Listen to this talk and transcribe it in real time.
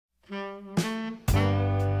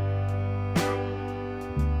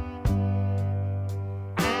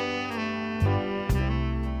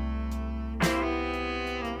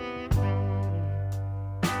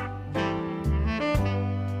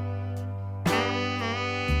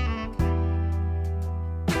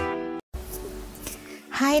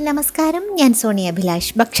Hi നമസ്കാരം, ഞാൻ Sony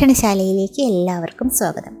Abhilash. ഭക്ഷണശാലയിലേക്ക് എല്ലാവർക്കും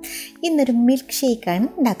സ്വാഗതം. ഇന്നൊരു മിൽക്ക് ഷേക്കാണ്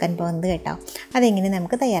ഉണ്ടാക്കാൻ പോകുന്നത് കേട്ടോ. അതെങ്ങനെ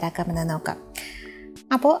നമുക്ക് തയ്യാറാക്കാമെന്ന് നോക്കാം.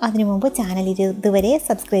 അപ്പോൾ അതിനു മുമ്പ് ചാനൽ ഇതുവരെ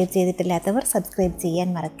സബ്സ്ക്രൈബ് ചെയ്തിട്ടില്ലാത്തവർ സബ്സ്ക്രൈബ് ചെയ്യാൻ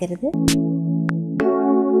മറക്കരുത്.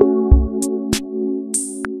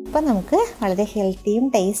 അപ്പോൾ നമുക്ക് വളരെ ഹെൽത്തിയും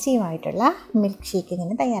ടേസ്റ്റിയുമായിട്ടുള്ള മിൽക്ക് ഷേക്ക്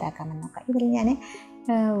എങ്ങനെ തയ്യാറാക്കാമെന്ന് നോക്കാം. ഇതിൽ ഞാൻ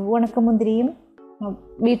ഉണക്കമുന്തിരിയും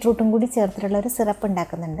ബീട്രൂട്ടും കൂടി ചേർത്തിട്ടുള്ള ഒരു സിറപ്പ്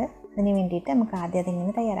ഉണ്ടാക്കുന്നുണ്ട്. അതിന് വേണ്ടിയിട്ട് നമുക്ക് ആദ്യം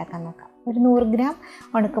അതെങ്ങനെ തയ്യാറാക്കാൻ നോക്കാം. ഒരു 100 ഗ്രാം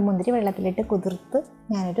ഉണക്കമുന്തിരി വെള്ളത്തിലിട്ട് കുതിർത്ത്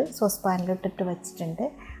ഞാനൊരു സോസ് പാനിലിട്ടിട്ട് വെച്ചിട്ടുണ്ട്.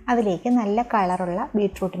 അതിലേക്ക് നല്ല കളറുള്ള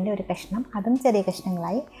ബീട്രൂട്ടിൻ്റെ ഒരു കഷ്ണം, അതും ചെറിയ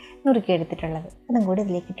കഷ്ണങ്ങളായി നുറുക്കിയെടുത്തിട്ടുള്ളത്, അതും കൂടി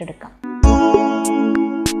ഇതിലേക്ക് ഇട്ടെടുക്കാം.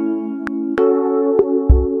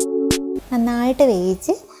 നന്നായിട്ട്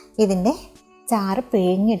വേവിച്ച് ഇതിൻ്റെ ചാറ്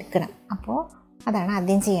പിഴിഞ്ഞെടുക്കണം. അപ്പോൾ അതാണ്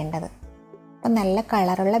ആദ്യം ചെയ്യേണ്ടത്. അപ്പം നല്ല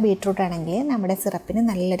കളറുള്ള ബീട്രൂട്ട് ആണെങ്കിൽ നമ്മുടെ സിറപ്പിന്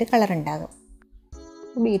നല്ലൊരു കളറുണ്ടാകും.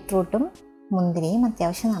 ബീട്രൂട്ടും മുന്തിരിയും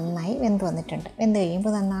അത്യാവശ്യം നന്നായി വെന്ത് വന്നിട്ടുണ്ട്. വെന്ത്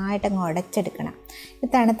കഴിയുമ്പോൾ നന്നായിട്ട് അങ്ങ് ഉടച്ചെടുക്കണം.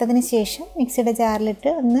 ഇത് തണുത്തതിന് ശേഷം മിക്സിയുടെ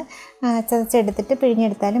ജാറിലിട്ട് ഒന്ന് ചതച്ചെടുത്തിട്ട്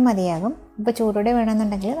പിഴിഞ്ഞെടുത്താലും മതിയാകും. ഇപ്പോൾ ചൂടോടെ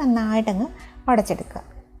വേണമെന്നുണ്ടെങ്കിൽ നന്നായിട്ടങ്ങ് ഉടച്ചെടുക്കുക.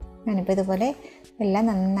 ഞാനിപ്പോൾ ഇതുപോലെ എല്ലാം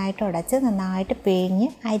നന്നായിട്ട് ഉടച്ച് നന്നായിട്ട് പിഴിഞ്ഞ്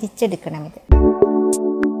അരിച്ചെടുക്കണം.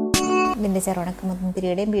 ഇതിൻ്റെ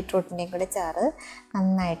ഉണക്കമുന്തിരിയുടെയും ബീട്രൂട്ടിൻ്റെയും കൂടെ ചാറ്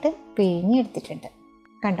നന്നായിട്ട് പിഴിഞ്ഞെടുത്തിട്ടുണ്ട്.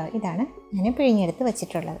 കണ്ടോ, ഇതാണ് ഞാൻ പിഴിഞ്ഞെടുത്ത്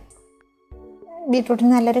വെച്ചിട്ടുള്ളത്.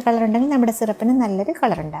 ബീട്രൂട്ടിന് നല്ലൊരു കളറുണ്ടെങ്കിൽ നമ്മുടെ സിറപ്പിന് നല്ലൊരു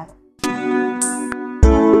കളറുണ്ടാകും.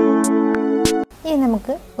 ഇനി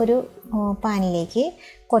നമുക്ക് ഒരു പാനിലേക്ക്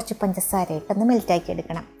കുറച്ച് പഞ്ചസാര ഇട്ടൊന്ന് മെൽറ്റാക്കി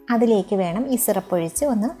എടുക്കണം. അതിലേക്ക് വേണം ഈ സിറപ്പ് ഒഴിച്ച്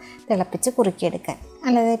ഒന്ന് തിളപ്പിച്ച് കുറുക്കിയെടുക്കാൻ.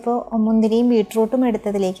 അല്ലാതെ ഇപ്പോൾ മുന്തിരിയും ബീട്രൂട്ടും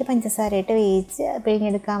എടുത്തതിലേക്ക് പഞ്ചസാര ഇട്ട് വേവിച്ച്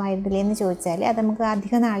പിഴിഞ്ഞെടുക്കാമായിരുന്നില്ലേ എന്ന് ചോദിച്ചാൽ അത് നമുക്ക്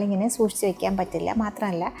അധികം നാളിങ്ങനെ സൂക്ഷിച്ച് വയ്ക്കാൻ പറ്റില്ല.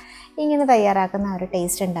 മാത്രമല്ല ഇങ്ങനെ തയ്യാറാക്കുന്ന ആ ഒരു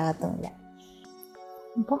ടേസ്റ്റ് ഉണ്ടാകത്തുമില്ല.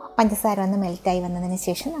 അപ്പോൾ പഞ്ചസാര ഒന്ന് മെൽറ്റായി വന്നതിന്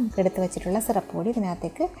ശേഷം നമുക്ക് എടുത്ത് വെച്ചിട്ടുള്ള സിറപ്പ് കൂടി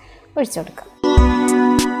ഇതിനകത്തേക്ക് ഒഴിച്ചു കൊടുക്കാം.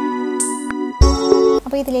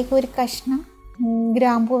 അപ്പോൾ ഇതിലേക്ക് ഒരു കഷ്ണം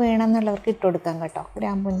ഗ്രാമ്പു വേണമെന്നുള്ളവർക്ക് ഇട്ട് കൊടുക്കാം കേട്ടോ.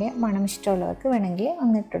 ഗ്രാമ്പൂൻ്റെ മണം ഇഷ്ടമുള്ളവർക്ക് വേണമെങ്കിൽ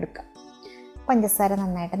ഒന്ന് ഇട്ടെടുക്കാം. പഞ്ചസാര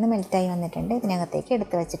നന്നായിട്ടൊന്ന് മെൽറ്റായി വന്നിട്ടുണ്ട്. ഇതിനകത്തേക്ക്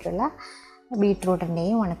എടുത്ത് വെച്ചിട്ടുള്ള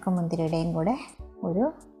ബീട്രൂട്ടിൻ്റെയും ഉണക്കമുന്തിരിയുടെയും കൂടെ ഒരു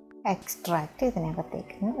എക്സ്ട്രാക്റ്റ്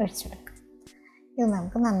ഇതിനകത്തേക്ക് ഒഴിച്ചെടുക്കാം. ഇത്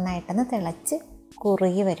നമുക്ക് നന്നായിട്ടൊന്ന് തിളച്ച്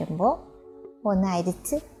കുറുകി വരുമ്പോൾ ഒന്ന്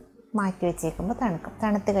അരിച്ച് മാറ്റി വെച്ചേക്കുമ്പോൾ തണുക്കും.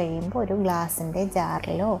 തണുത്ത് കഴിയുമ്പോൾ ഒരു ഗ്ലാസിൻ്റെ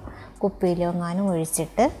ജാറിലോ കുപ്പിയിലോ എങ്ങാനും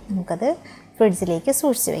ഒഴിച്ചിട്ട് നമുക്കത് ഫ്രിഡ്ജിലേക്ക്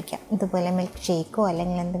സൂക്ഷിച്ച് വയ്ക്കാം. ഇതുപോലെ മിൽക്ക് ഷേക്കോ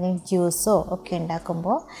അല്ലെങ്കിൽ എന്തെങ്കിലും ജ്യൂസോ ഒക്കെ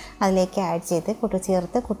ഉണ്ടാക്കുമ്പോൾ അതിലേക്ക് ആഡ് ചെയ്ത്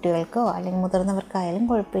ചേർത്ത് കുട്ടികൾക്കോ അല്ലെങ്കിൽ മുതിർന്നവർക്കായാലും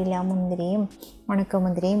കുഴപ്പമില്ല. മുന്തിരിയും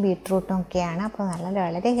ഉണക്കമുന്തിരിയും ബീട്രൂട്ടും ഒക്കെയാണ്. അപ്പോൾ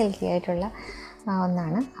വളരെ ഹെൽത്തി ആയിട്ടുള്ള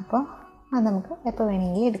ഒന്നാണ്. അപ്പോൾ അത് നമുക്ക് എപ്പോൾ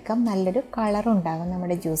വേണമെങ്കിലും എടുക്കാം. നല്ലൊരു കളറുണ്ടാകും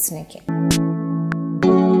നമ്മുടെ ജ്യൂസിനൊക്കെ.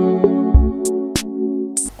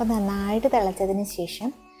 അപ്പോൾ നന്നായിട്ട് തിളച്ചതിന് ശേഷം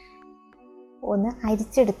ഒന്ന്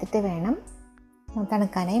അരിച്ചെടുത്തിട്ട് വേണം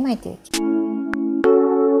തണുക്കാനായി മാറ്റി വയ്ക്കാം.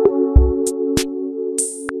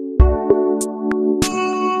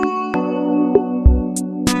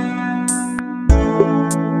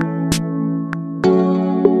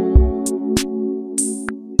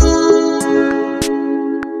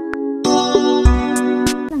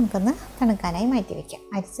 നമുക്കൊന്ന് തണുക്കാനായി മാറ്റി വയ്ക്കാം.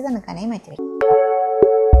 അരിച്ച് തണുക്കാനായി മാറ്റി വയ്ക്കാം.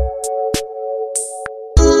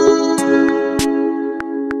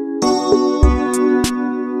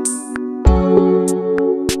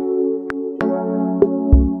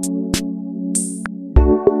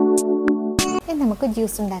 നമുക്ക്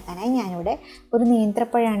ജ്യൂസ് ഉണ്ടാക്കാനായി ഞാനിവിടെ ഒരു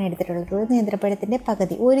നേന്ത്രപ്പഴമാണ് എടുത്തിട്ടുള്ളത്. ഒരു നേന്ത്രപ്പഴത്തിൻ്റെ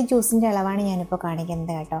പകുതി, ഒരു ജ്യൂസിൻ്റെ അളവാണ് ഞാനിപ്പോൾ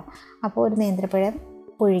കാണിക്കുന്നത് കേട്ടോ. അപ്പോൾ ഒരു നേന്ത്രപ്പഴം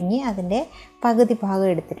പുഴുങ്ങി അതിൻ്റെ പകുതി ഭാഗം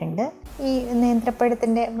എടുത്തിട്ടുണ്ട്. ഈ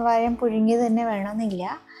നേന്ത്രപ്പഴത്തിൻ്റെ പഴം പുഴുങ്ങിയത് തന്നെ വേണമെന്നില്ല.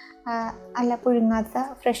 അല്ല, പുഴുങ്ങാത്ത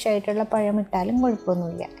ഫ്രഷ് ആയിട്ടുള്ള പഴം ഇട്ടാലും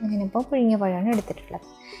കുഴപ്പമൊന്നുമില്ല. ഞാനിപ്പോൾ പുഴുങ്ങിയ പഴമാണ് എടുത്തിട്ടുള്ളത്.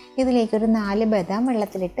 ഇതിലേക്കൊരു 4 ബദാം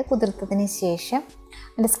വെള്ളത്തിലിട്ട് കുതിർത്തതിന് ശേഷം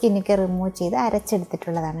അതിൻ്റെ സ്കിന്നൊക്കെ റിമൂവ് ചെയ്ത്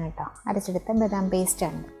അരച്ചെടുത്തിട്ടുള്ളതാണ് കേട്ടോ. അരച്ചെടുത്ത ബദാം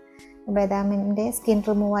പേസ്റ്റാണ്. ബദാമിൻ്റെ സ്കിൻ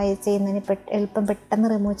റിമൂവ് ചെയ്യുന്നതിന് എളുപ്പം പെട്ടെന്ന്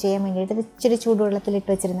റിമൂവ് ചെയ്യാൻ വേണ്ടിയിട്ട് ഇച്ചിരി ചൂടുവെള്ളത്തിലിട്ട്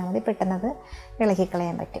വെച്ചിരുന്നാൽ മതി. പെട്ടെന്നത്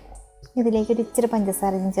ഇളക്കിക്കളയാൻ പറ്റും. ഇതിലേക്ക് ഒരു ഇച്ചിരി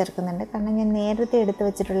പഞ്ചസാര ഞാൻ ചേർക്കുന്നുണ്ട്. കാരണം ഞാൻ നേരത്തെ എടുത്ത്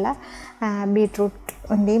വെച്ചിട്ടുള്ള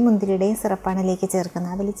ബീട്രൂട്ടിൻ്റെയും മുന്തിരിയുടെയും സിറപ്പാണ് ഇതിലേക്ക്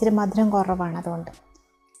ചേർക്കുന്നത്. അതിൽ ഇച്ചിരി മധുരം കുറവാണ്. അതുകൊണ്ട്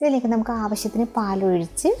ഇതിലേക്ക് നമുക്ക് ആവശ്യത്തിന്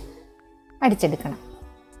പാലൊഴിച്ച് അടിച്ചെടുക്കണം.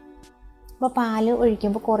 അപ്പോൾ പാൽ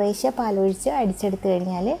ഒഴിക്കുമ്പോൾ കുറേശ്ശെ പാലൊഴിച്ച് അടിച്ചെടുത്ത്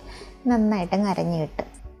കഴിഞ്ഞാൽ നന്നായിട്ടങ്ങ് അരഞ്ഞ് കിട്ടും.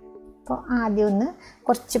 അപ്പോൾ ആദ്യം ഒന്ന്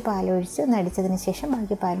കുറച്ച് പാലൊഴിച്ച് ഒന്ന് അടിച്ചതിന് ശേഷം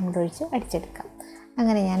ബാക്കി പാലും കൂടെ ഒഴിച്ച് അടിച്ചെടുക്കാം.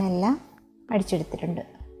 അങ്ങനെ ഞാനെല്ലാം അടിച്ചെടുത്തിട്ടുണ്ട്.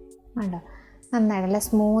 കണ്ടോ, നന്നായിട്ടുള്ള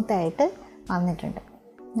സ്മൂത്തായിട്ട് വന്നിട്ടുണ്ട്.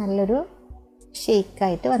 നല്ലൊരു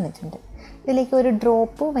ഷേക്കായിട്ട് വന്നിട്ടുണ്ട്. ഇതിലേക്ക് ഒരു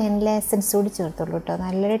ഡ്രോപ്പ് വാനില എസൻസ് കൂടി ചേർത്തുള്ളൂ കേട്ടോ.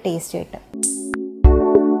 നല്ലൊരു ടേസ്റ്റ് കിട്ടും.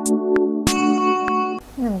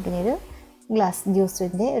 നമുക്കിനൊരു ഗ്ലാസ്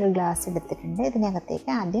ജ്യൂസിൻ്റെ ഒരു ഗ്ലാസ് എടുത്തിട്ടുണ്ട്.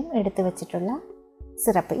 ഇതിനകത്തേക്ക് ആദ്യം എടുത്ത് വെച്ചിട്ടുള്ള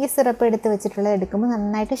സിറപ്പ്. ഈ സിറപ്പ് എടുത്ത് വെച്ചിട്ടുള്ളത് എടുക്കുമ്പോൾ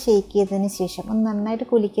നന്നായിട്ട് ഷേക്ക് ചെയ്തതിന് ശേഷം ഒന്ന് നന്നായിട്ട്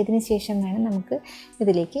കുലുക്കിയതിന് ശേഷം വേണം നമുക്ക്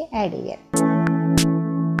ഇതിലേക്ക് ആഡ് ചെയ്യാൻ.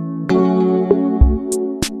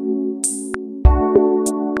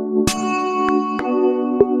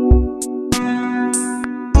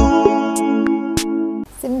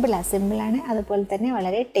 സിമ്പിളാണ്. അതുപോലെ തന്നെ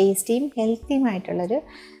വളരെ ടേസ്റ്റിയും ഹെൽത്തിയുമായിട്ടുള്ളൊരു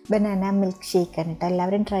ബനാന മിൽക്ക് ഷേക്കാണ് കേട്ടോ.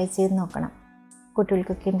 എല്ലാവരും ട്രൈ ചെയ്ത് നോക്കണം.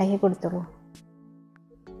 കുട്ടികൾക്കൊക്കെ ഉണ്ടാക്കി കൊടുത്തോളൂ.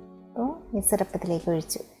 അപ്പോൾ ഈ സിറപ്പത്തിലേക്ക്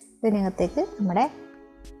ഒഴിച്ചു. ഇതിനകത്തേക്ക് നമ്മുടെ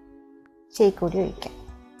ഷേക്ക് കൂടി ഒഴിക്കാം.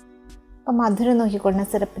 അപ്പോൾ മധുരം നോക്കിക്കൊണ്ട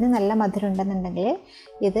സിറപ്പിന് നല്ല മധുരം ഉണ്ടെന്നുണ്ടെങ്കിൽ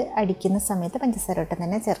ഇത് അടിക്കുന്ന സമയത്ത് പഞ്ചസാര ഒട്ടും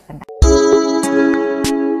തന്നെ ചേർക്കണ്ട.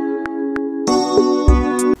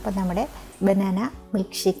 അപ്പോൾ നമ്മുടെ ബനാന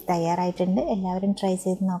മിൽക്ക് ഷേക്ക് തയ്യാറായിട്ടുണ്ട്. എല്ലാവരും ട്രൈ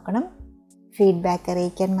ചെയ്ത് നോക്കണം. ഫീഡ്ബാക്ക്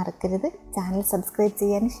അറിയിക്കാൻ മറക്കരുത്. ചാനൽ സബ്സ്ക്രൈബ്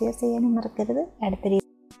ചെയ്യാനും ഷെയർ ചെയ്യാനും മറക്കരുത്. അടുത്ത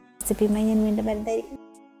റെസിപ്പിയുമായി ഞാൻ വീണ്ടും വരുന്നതായിരിക്കും.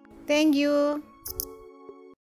 Thank you.